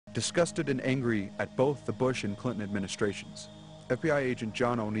Disgusted and angry at both the Bush and Clinton administrations, FBI agent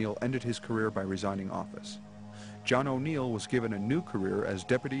John O'Neill ended his career by resigning office. John O'Neill was given a new career as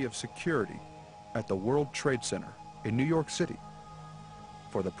Deputy of Security at the World Trade Center in New York City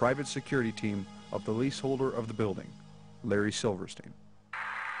for the private security team of the leaseholder of the building, Larry Silverstein.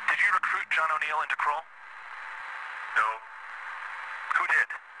 Did you recruit John O'Neill into Kroll? No. Who did?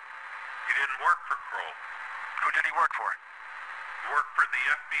 He didn't work for Kroll. Who did he work for? He worked for the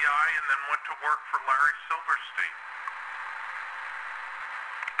FBI and then went to work for Larry Silverstein.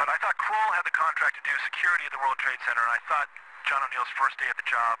 But I thought Kroll had the contract to do security at the World Trade Center, and I thought John O'Neill's first day at the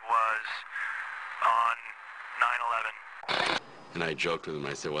job was on 9/11. And I joked with him,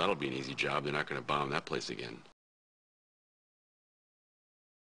 I said, well, that'll be an easy job. They're not going to bomb that place again.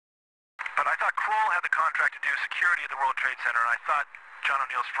 But I thought Kroll had the contract to do security at the World Trade Center, and I thought John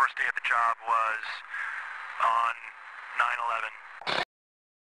O'Neill's first day at the job was on 9/11.